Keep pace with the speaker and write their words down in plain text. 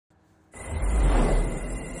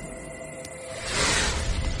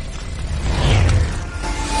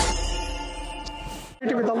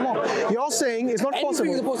possibility with Allah. You're saying it's not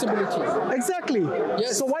possible. Anything is a possibility. Exactly.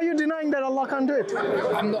 Yes. So why are you denying that Allah can't do it?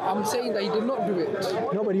 I'm saying that he did not do it.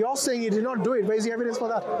 No, but you're saying he did not do it. Where is the evidence for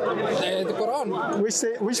that? The Quran.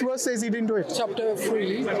 Which verse says he didn't do it? Chapter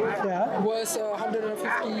 3, Yeah. verse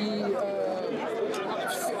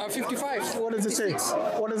 155. What does it say?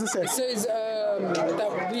 What does it say? It says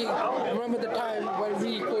that we remember the time when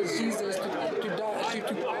we caused Jesus to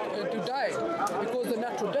die because the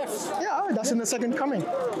natural death. Yeah, that's in the second coming.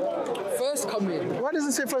 First coming. Why does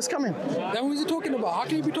it say first coming? Then who is he talking about? How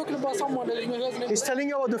can you be talking about someone that He's telling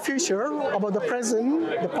you about the future, about the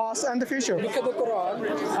present, the past, and the future. Look at the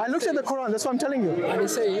Quran. I looked at the Quran, that's what I'm telling you. And it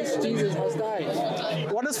says Jesus has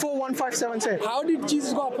died. What does 4157 say? How did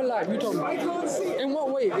Jesus go up alive? You tell me. In what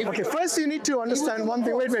way? Okay, first you need to understand one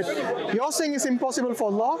thing. Wait. You're saying it's impossible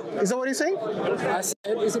for Allah? Is that what you're saying? I said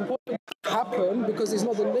it's important to happen because it's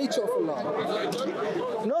not the nature of Allah.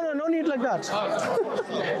 No need like that.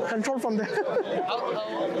 Control from there.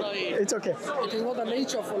 It's okay. It is not the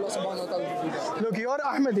nature of Allah subhanahu wa ta'ala. Look, you're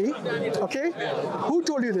Ahmadi, okay? Who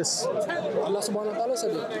told you this? Allah subhanahu wa ta'ala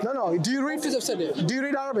said it. No. Do you read? Prophets have said it. Do you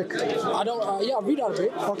read Arabic? I don't. Yeah, I read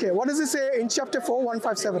Arabic. Okay. What does it say in chapter 4,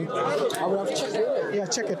 157? I will have to check it. Yeah,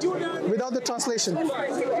 check it. Without the translation. No,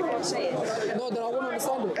 then I won't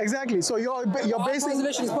understand it. Exactly. So you're Our basing.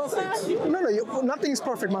 translation is perfect. No, nothing is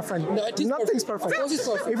perfect, my friend. No, it is Nothing's perfect. perfect. Of course it's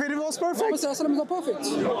perfect. If it was Muhammad perfect, sallallahu alaihi wasallam is not perfect.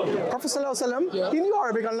 Prophet sallallahu alaihi wasallam, Yeah. he knew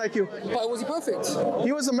Arabic unlike you. But was he perfect?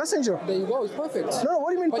 He was a messenger. There you go. It's perfect. No, what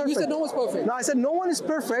do you mean But perfect? you said no one's perfect. No, I said no one is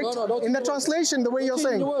perfect No, don't in the change the words. translation, the way you're Change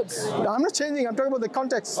saying. the words. I'm not changing, I'm talking about the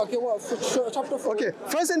context. Okay, what? Chapter 4. Okay,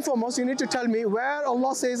 first and foremost, you need to tell me where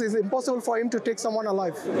Allah says it's impossible for him to take someone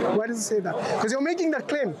alive. Where does it say that? Because you're making that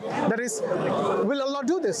claim. That is, will Allah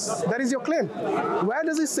do this? That is your claim. Where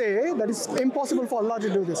does it say that it's impossible for Allah to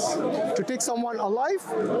do this? To take someone alive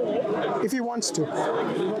if he wants to.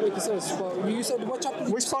 You said what chapter?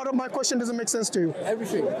 Which part of my question doesn't make sense to you?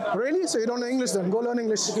 Everything. Really? So you don't know English then? Go learn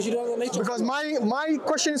English. Because you don't know the nature. Because my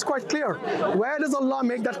question is quite clear. Where does Allah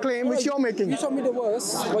make that claim which you're making? You told me the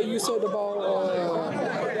verse what you said about.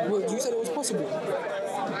 You said it was possible.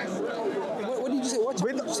 What did you say? What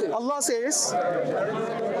did you say? Allah says,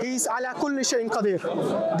 He's ala kulli shay'in qadir.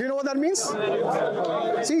 Do you know what that means?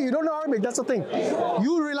 See, you don't know Arabic, that's the thing.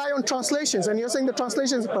 You rely on translations and you're saying the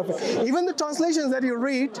translations are perfect. Even the translations that you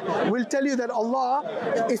read will tell you that Allah,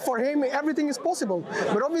 if for Him, everything is possible.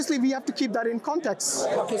 But obviously we have to keep that in context.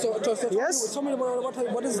 Okay, so Yes? tell me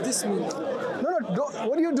what does this mean? No,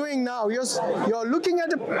 what are you doing now? You're looking at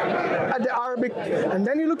the Arabic and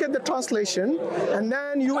then you look at the translation and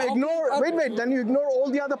then you ignore, then you ignore all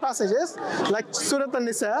the other passages like Surah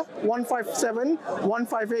An-Nisa 157,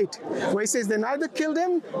 158 where it says they neither killed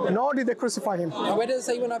him nor did they crucify him. And where does it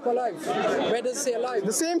say when I'm alive? Where does it say alive?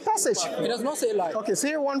 The same passage. It does not say alive. Okay,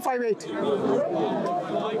 say 158.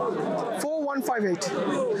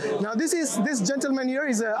 4158. Now this gentleman here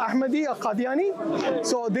is a Ahmadi, a Qadiani.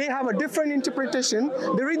 So they have a different interpretation.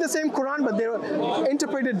 They read the same Quran, but they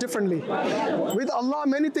interpret it differently. With Allah,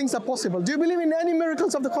 many things are possible. Do you believe in any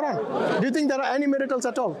miracles of the Quran? Do you think there are any miracles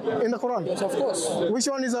at all in the Quran? Yes, of course. Which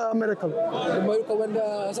one is a miracle? The miracle when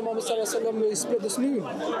Muhammad sallallahu alaihi wasallam split the spoon.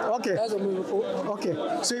 Okay. That's a miracle. Okay.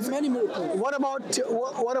 So if Many miracles. what about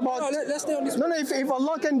No, let's stay on this. No, if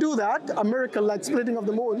Allah can do that, a miracle like splitting of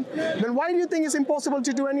the moon, then why do you think it's impossible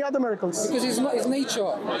to do any other miracles? Because it's not his nature.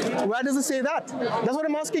 Where does it say that? That's what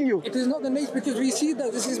I'm asking you. It is not the nature because we see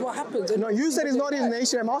that this is what happens. No, you said it's not his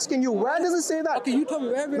nature. I'm asking you, where does it say that? Okay, you tell me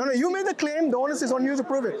where. No, you made the claim. The onus is on you to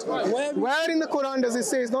prove it. Where in the Quran does it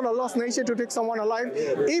say it's not Allah's nature to take someone alive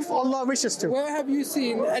if Allah wishes to? Where have you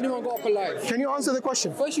seen anyone go up alive? Can you answer the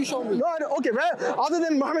question? First you show me. No, okay. Where other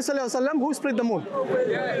than Muhammad sallallahu alaihi wasallam, who split the moon?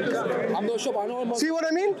 I'm not sure, but I know. See what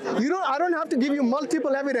I mean? I don't have to give you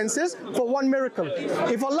multiple evidences for one miracle.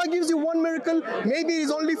 If Allah gives you one miracle, maybe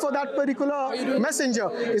it's only for that particular messenger.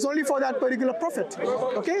 It's only for that particular prophet.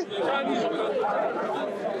 Okay?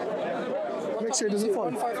 Make sure it doesn't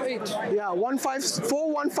fall. 158. Yeah,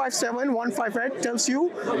 157, 158 tells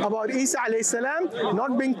you about Isa alayhi salam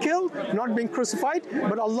not being killed, not being crucified,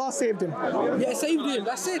 but Allah saved him. Yeah, saved him.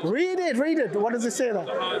 That's it. Read it. What does it say there?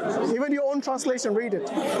 Even your own translation, read it.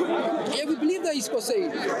 Yeah, we believe that he's got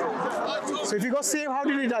saved. So if he got saved, how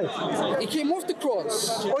did he die? He came off the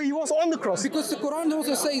cross. Oh, he was on the cross. Because the Quran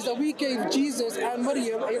also says that we gave Jesus and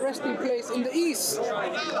Maryam a resting place in the east.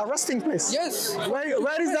 A resting place. Yes.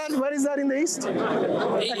 Where is that? Where is that in the east?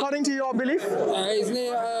 East? According to your belief? It's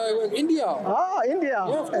near India. Ah, India.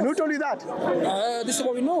 Yeah, And who told you that? This is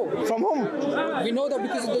what we know. From whom? We know that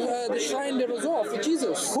because of the shrine there was off for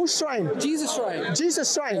Jesus. Whose shrine? Jesus' shrine.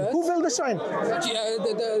 Jesus' shrine. Yes. Who built the shrine?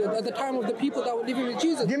 At the time of the people that were living with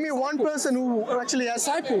Jesus. Give me one person who actually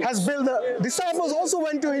has built the disciples also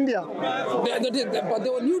went to India. But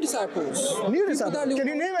there were new disciples. New disciples. Can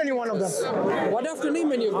you name any one of them? Why do I have to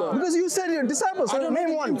name any of them? Because you said you're disciples, so I don't name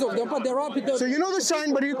know the one. names of them, but there are people. So you know the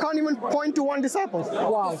shrine, but you can't even point to one disciple.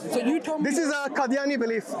 Wow. So you tell me. This is a Qadiani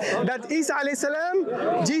belief that Isa alayhi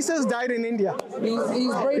salam, Jesus died in India. He's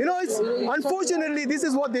great. You know, it's unfortunately this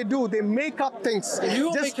is what they do. They make up things.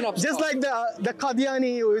 You're making up just stuff. like the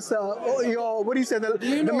Qadiani who is your what do you say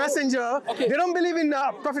the messenger. Okay. They don't believe in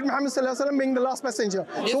Prophet Muhammad sallallahu alaihi wasallam being the last messenger.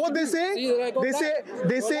 Yes, So what they say?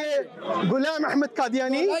 They say Ghulam Ahmad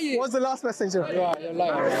Qadiani was the last messenger. You're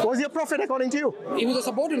lying. Was he a prophet according to you? He was a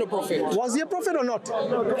subordinate prophet. Was he a prophet or not?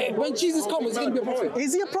 When Jesus comes, he's going to be a prophet.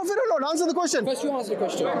 Is he a prophet or not? Answer the question. First, you answer the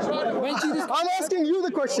question. When Jesus I'm asking you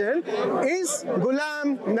the question. Is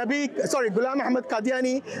Ghulam Ahmad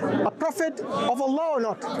Qadiani a prophet of Allah or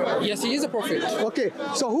not? Yes, he is a prophet. Okay,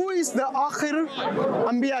 so who is the Akhir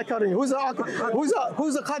Anbiya according? Who's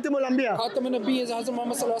the Khatimul Anbiya? Khatam al-Nabi is Hazrat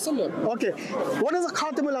Muhammad sallallahu alaihi wasallam. Okay, what does the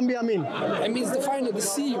Khatimul Anbiya mean? It means the final, the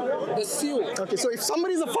seal, the seal. Okay, so if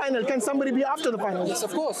somebody is the final, can somebody be after the final? Yes,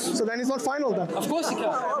 of course. So then it's not final then. Of course he can.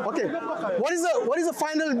 Okay, what is the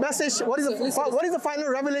final message? What is the final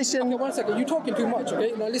revelation? Okay, 1 second. You're talking too much,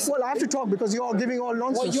 okay? Now listen. Well, I have to talk because you're giving all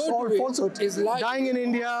nonsense, What you're all doing falsehood. is lying. Dying in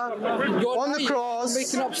India, You're on the lying. cross. You're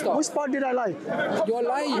making up stuff. Which part did I lie? You're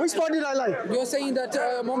lying. Which part did I lie? You're saying that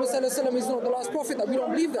Muhammad sallallahu alaihi wasallam is not the last prophet. That we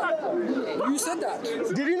don't believe that. You said that.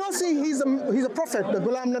 Did you not say he's a prophet, the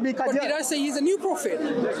Ghulam Nabi But did Qadiani? I say he's a new prophet?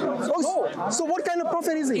 No. So what kind of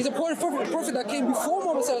prophet is he? He's a prophet that came before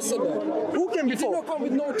Muhammad sallallahu alaihi wasallam. Who came He did before? not come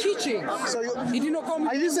with no teaching. So He did not come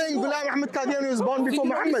with are you saying Ghulam Ahmad Qadiani was born before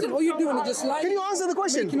Muhammad? All you're doing is just lying. Can you answer the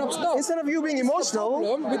question? Making up stuff. Instead of you being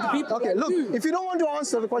emotional. With the people Okay, like look, you. if you don't want to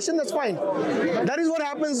answer the question, that's fine. That is what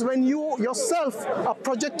happens when you yourself are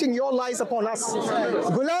projecting your lies upon us.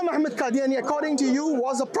 Ghulam Ahmad Qadiani, according to you,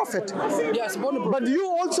 was a prophet. Yes, But you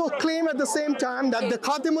also claim at the same time that the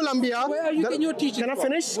Khatimul Anbiya. Where are you getting your teachings Can I from?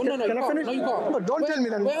 finish? No, Can I finish? No, you can't. But don't tell me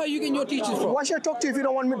then. Where are you getting your teachings from? Why should I talk to you if you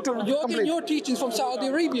don't want me to You're getting complete? your teachings from Saudi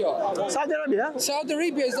Arabia. Saudi Arabia? Saudi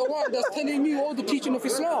Arabia is the one that's telling you all the teaching of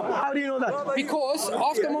Islam. How do you know that? Because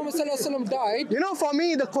after Muhammad sallallahu alaihi wasallam died, You know, for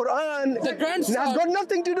me, the Quran The grandson- has got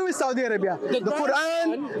nothing to do with Saudi Arabia. The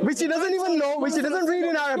Quran, which he doesn't even know, which he doesn't read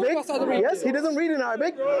in Arabic. Yes, he doesn't read in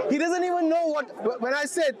Arabic. He doesn't even know when I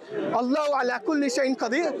said, Allahu ala kulli shay'in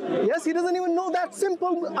qadir. Yes, he doesn't even know that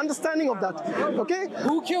simple understanding of that. Okay?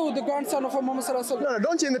 who killed the grandson of Muhammad sallallahu alaihi wasallam? No,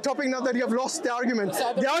 don't change the topic now that you have lost the argument.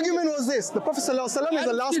 The argument was this: the Prophet ﷺ is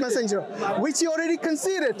the last messenger, which he already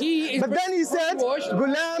conceded. But then he said,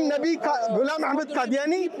 Ghulam Ahmad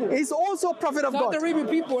Qadiani is also a prophet of Saudi God. Arabian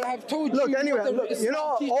people have told Look, you. anyway, what the look, you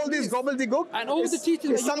know, Islam all this teaches gobbledygook and all the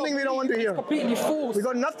teaching is something we don't want to hear. completely false. We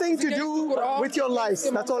got nothing to do with your lies.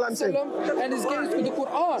 That's all I'm saying. And it's against the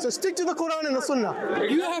Quran. So stick to the Quran and the Sunnah.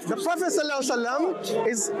 You have to The Prophet ﷺ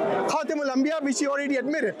is Khatimul Anbiya, which he already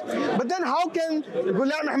admitted. But then how can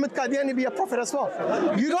Ghulam Ahmad Qadiani be a prophet as well?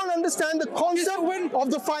 You don't understand the concept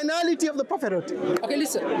of the finality of the prophethood. Okay,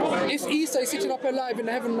 listen. If Isa is sitting up alive in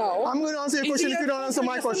heaven now, I'm going to answer your Is question he if you don't answer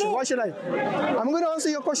my yes or question. no? Why should I? I'm going to answer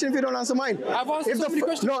your question if you don't answer mine. I've answered so many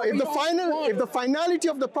questions. No, if the finality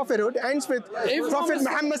of the prophethood ends with If Prophet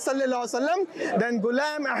Muhammad Muhammad sallallahu alaihi wasallam, then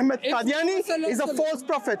Ghulam Ahmad If Qadiani Muhammad is a sallallahu false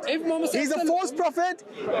prophet. If Muhammad He's a sallallahu false prophet.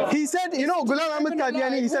 He said, you know, Ghulam Ahmad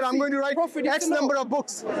Qadiani, he said, I'm going to write Prophet is X to know. number of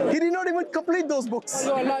books. He did not even complete those books.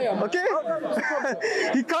 you're a liar. Okay?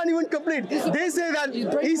 He can't even complete. They say that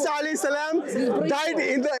Isa alayhi salam died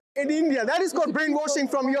in India. That is called brainwashing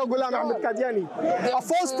from your Ghulam Ahmad Qadiani. A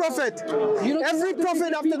false prophet. Every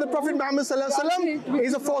prophet after the Prophet Muhammad sallallahu alaihi wasallam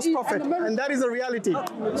is a false prophet. And that is a reality.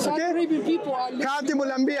 Saudi Okay? Arabian people are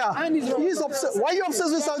Khatimul Anbiya. He is obsessed. Why are you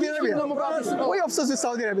obsessed with Saudi Arabia? Why are you obsessed with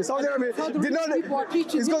Saudi Arabia? Saudi Arabia did not.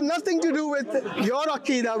 It's got nothing to do with your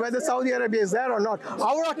Aqidah, whether Saudi Arabia is there or not.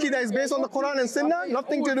 Our Aqidah is based on the Quran and Sunnah,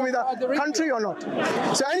 nothing to do with a country or not.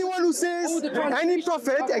 So anyone who says any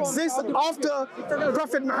prophet exists after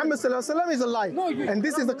Prophet Muhammad Muhammad sallallahu alaihi wasallam is a lie. No, And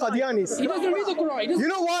this is the Qadianis. He doesn't read the Quran. He doesn't-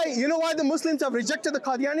 You know why the Muslims have rejected the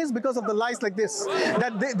Qadianis? Because of the lies like this.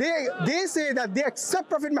 That they say that they accept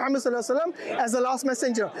Prophet Muhammad sallallahu alaihi wasallam as the last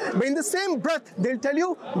messenger. But in the same breath, they'll tell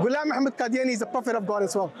you Ghulam Muhammad Qadiani is a prophet of God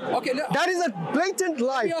as well. Okay, look, That is a blatant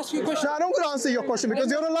lie. me ask you a question. No, I don't going to answer your question because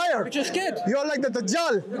you're a liar. But you're scared. You're like the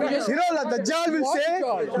Dajjal. You know, like Dajjal will What say,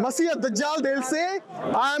 Dajjal? Masih Dajjal, they'll say,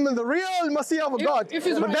 I am the real Masih of God. if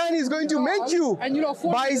he's But right, then he's going to make you, and you're not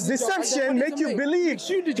for by his the Dajjal, deception, and then make what you is the believe make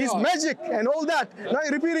you the his Dajjal? magic and all that. Now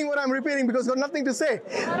you're repeating what I'm repeating because I've got nothing to say.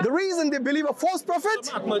 The reason they believe a false prophet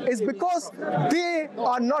is because they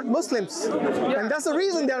are not Muslims. And that's the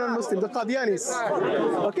reason they are not Muslims, the Qadianis.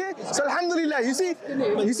 Okay? So Alhamdulillah, you see,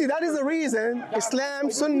 that is the reason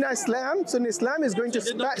Sunnah Islam is going to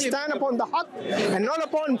stand upon the haqq and not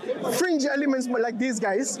upon fringe elements like these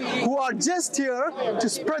guys who are just here to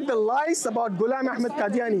spread the lies about Ghulam Ahmad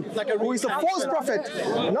Qadiani, who is a false prophet,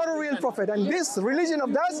 not a real prophet. And this religion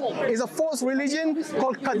of theirs is a false religion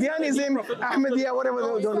called Qadianism, Ahmadiyya, whatever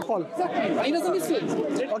they want to call it. He doesn't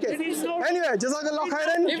listen. Okay. Anyway, Jazakallah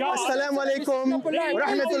khairan. Assalamu alaikum wa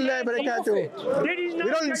rahmatullahi wa barakatuh. We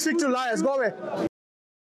don't speak to liars. Go away.